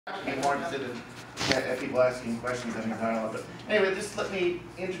Be more interested in people asking questions and dialogue. But anyway, just let me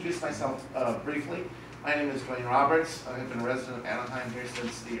introduce myself briefly. My name is Duane Roberts. I've been a resident of Anaheim here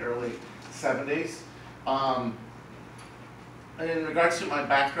since the early 70s. In regards to my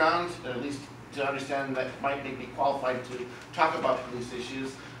background, at least to understand that might make me qualified to talk about police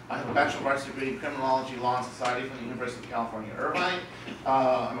issues, I have a Bachelor of Arts degree in Criminology, Law, and Society from the University of California, Irvine.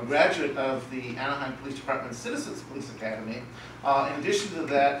 I'm a graduate of the Anaheim Police Department's Citizens Police Academy. In addition to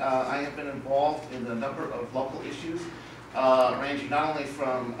that, I have been involved in a number of local issues, ranging not only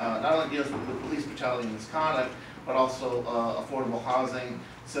deals with police brutality and misconduct, but also affordable housing,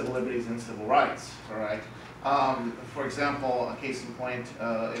 civil liberties, and civil rights. All right. For example, a case in point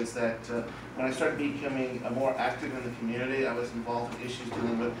is that when I started becoming more active in the community, I was involved in issues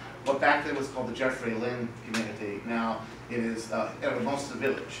dealing with what back then was called the Jeffrey Lynn community. Now it is most of the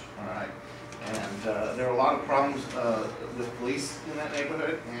village. All right. And there are a lot of problems with police in that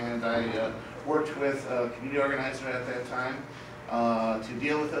neighborhood, and I worked with a community organizer at that time to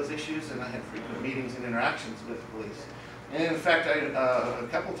deal with those issues, and I had frequent meetings and interactions with the police. And in fact, I a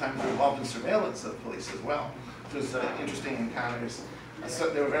couple times were involved in surveillance of police as well, which was interesting encounters. So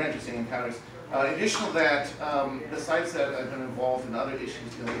they were very interesting encounters. In addition to that, besides that, I've been involved in other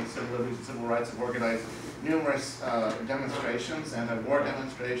issues dealing with civil liberties and civil rights. I've organized numerous demonstrations, anti-war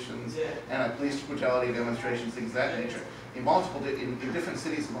demonstrations, anti-police brutality demonstrations, things of that nature, in different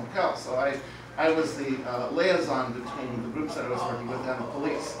cities and locales. So I was the liaison between the groups that I was working with and the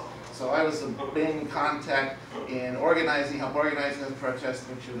police. So I was the main contact in help organizing the protest,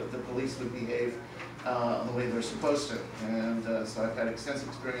 make sure that the police would behave the way they're supposed to. And so I've had extensive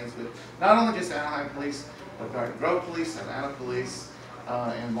experience with not only just Anaheim Police, but Garden Grove Police and Anna Police,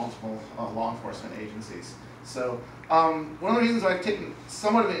 and multiple law enforcement agencies. So one of the reasons I've taken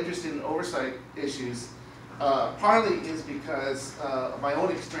somewhat of an interest in oversight issues partly is because of my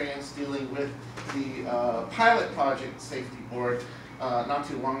own experience dealing with the pilot project safety board not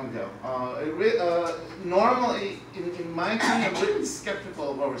too long ago. Normally, in my opinion, I'm really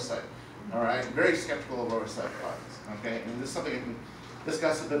skeptical of oversight. All right, very skeptical of oversight projects. Okay, and this is something I can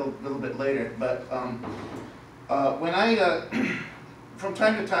discuss a little bit later. But when I, from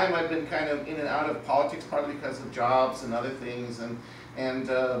time to time, I've been kind of in and out of politics, partly because of jobs and other things. And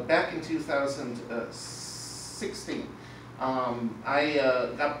back in 2016, I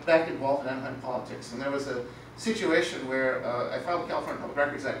got back involved in Anaheim politics, and there was a situation where I filed a California Public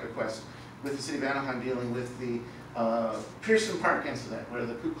Records Act request with the city of Anaheim dealing with the Pearson Park incident, where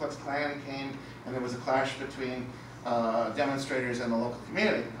the Ku Klux Klan came and there was a clash between demonstrators and the local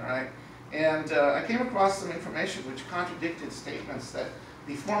community. All right, and I came across some information which contradicted statements that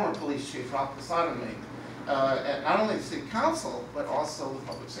the former police chief, Ralph Posada, made at not only the city council but also the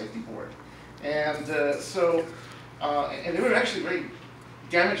public safety board. And and they were actually very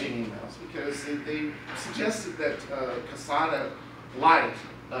damaging emails, because they suggested that Posada lied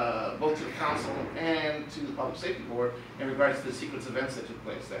both to the council and to the public safety board in regards to the sequence of events that took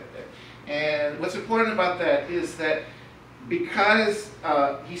place that day. And what's important about that is that because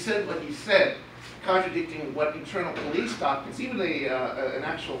he said what he said, contradicting what internal police documents, even an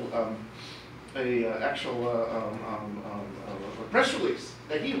actual press release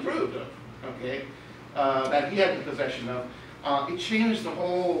that he approved of, okay, that he had in possession of, it changed the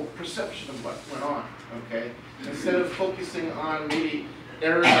whole perception of what went on, okay? Instead of focusing on maybe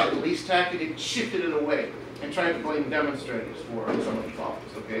errors of police tactic, it shifted it away and tried to blame demonstrators for some of the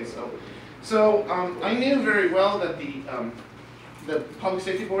problems, okay? So I knew very well that the Public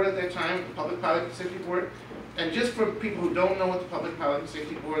Safety Board at that time, the Public Pilot Safety Board, and just for people who don't know what the Public Pilot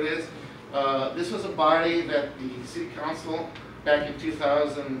Safety Board is, this was a body that the City Council back in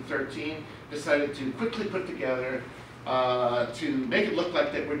 2013 decided to quickly put together to make it look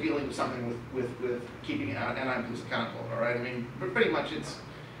like that we're dealing with something with keeping Anaheim police accountable. All right, I mean, pretty much it's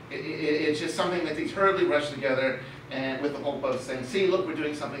just something that these hurriedly rushed together, and with the hope of saying, see, look, we're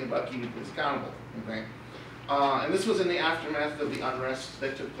doing something about keeping police accountable. Okay, and this was in the aftermath of the unrest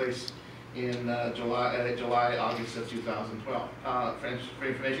that took place in July, August of 2012. For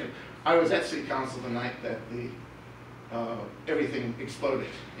information, I was at City Council the night that everything exploded,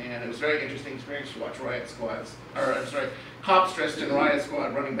 and it was a very interesting experience to watch cops dressed in riot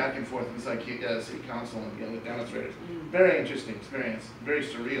squad running back and forth inside City Council and dealing with demonstrators. Very interesting experience, very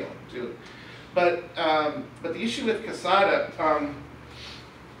surreal too. But the issue with Posada,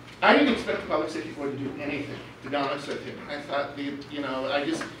 I didn't expect the Public Safety Board to do anything, to be honest with you. I thought,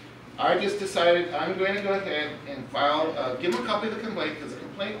 I just decided I'm going to go ahead and file, give them a copy of the complaint, because the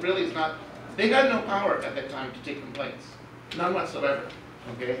complaint really is not. They had no power at that time to take complaints, none whatsoever,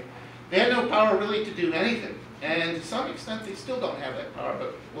 okay? They had no power really to do anything. And to some extent, they still don't have that power,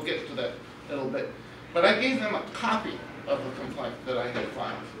 but we'll get to that a little bit. But I gave them a copy of the complaint that I had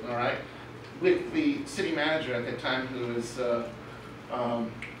filed, all right, with the city manager at the time, who was the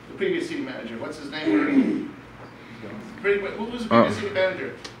previous city manager. What's his name? Who was the previous city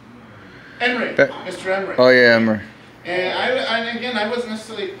manager? Emery, Mr. Emery. Oh yeah, Emery. And again, I wasn't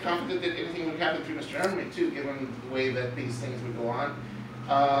necessarily confident that anything would happen through Mr. Emery too, given the way that these things would go on.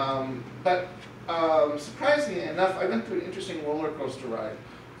 But surprisingly enough, I went through an interesting roller coaster ride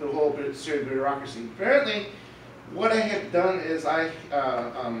through the whole city bureaucracy. Apparently, what I had done is there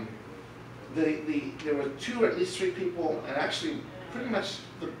were two or at least three people, and actually pretty much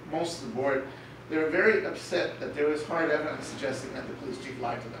most of the board, they were very upset that there was hard evidence suggesting that the police chief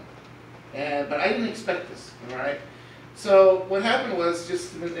lied to them. But I didn't expect this, all right? So what happened was,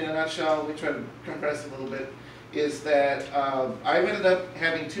 just in a nutshell, we tried to compress it a little bit, is that I ended up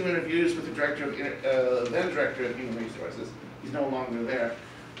having 2 interviews with the director of, then director of Human Resources, he's no longer there,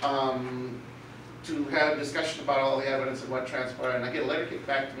 to have a discussion about all the evidence and what transpired. And I get a letter kicked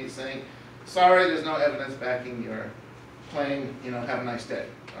back to me saying, sorry, there's no evidence backing your claim, you know, have a nice day,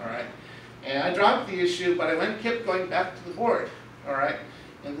 all right? And I dropped the issue, but I kept going back to the board, all right?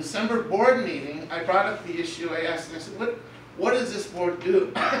 In the December board meeting, I brought up the issue. I asked them, I said, what does this board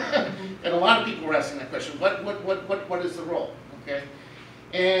do? And a lot of people were asking that question. What is the role? Okay.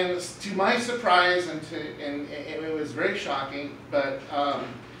 And to my surprise, and it was very shocking, but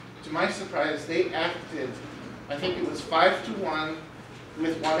to my surprise, they acted, I think it was 5-1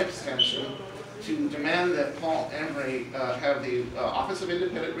 with 1 abstention, to demand that Paul Emery have the Office of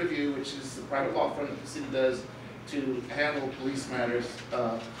Independent Review, which is the private law firm that the city does to handle police matters,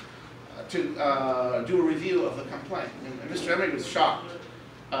 to do a review of the complaint. And Mr. Emery was shocked.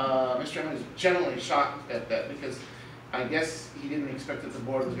 Mr. Emery was generally shocked at that, because I guess he didn't expect that the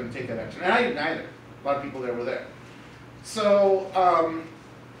board was going to take that action. And I didn't either. A lot of people there were there. So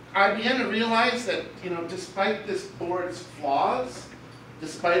I began to realize that, you know, despite this board's flaws,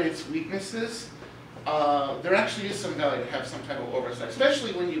 despite its weaknesses, there actually is some value to have some type of oversight,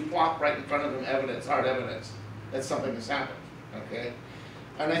 especially when you plop right in front of them evidence, hard evidence, that something has happened, okay?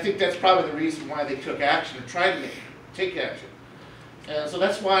 And I think that's probably the reason why they took action, or tried to take action. And so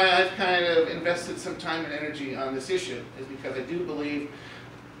that's why I've kind of invested some time and energy on this issue, is because I do believe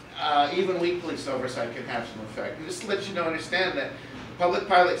even weak police oversight can have some effect. And just to let you know, understand that the Public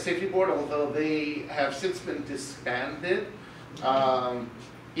Pilot Safety Board, although they have since been disbanded,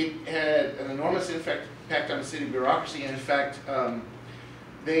 it had an enormous impact on the city bureaucracy. And in fact,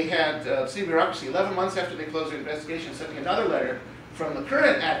 they had city bureaucracy 11 months after they closed their investigation, sending another letter from the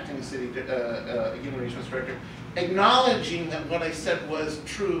current acting city human resource director, acknowledging that what I said was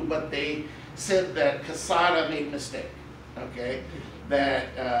true, but they said that Casada made a mistake. Okay,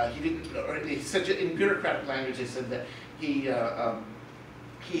 that he didn't, or they said in bureaucratic language, they said that he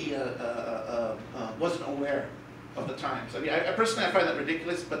wasn't aware of the times. I mean, I personally find that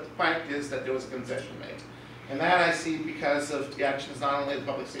ridiculous, but the fact is that there was a concession made. And that I see because of the actions not only of the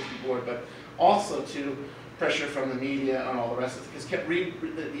Public Safety Board, but also to pressure from the media and all the rest of it. Because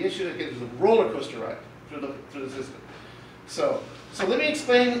the issue again is a roller coaster ride through the system. So let me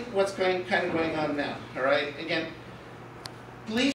explain what's kind of going on now. All right. Again, police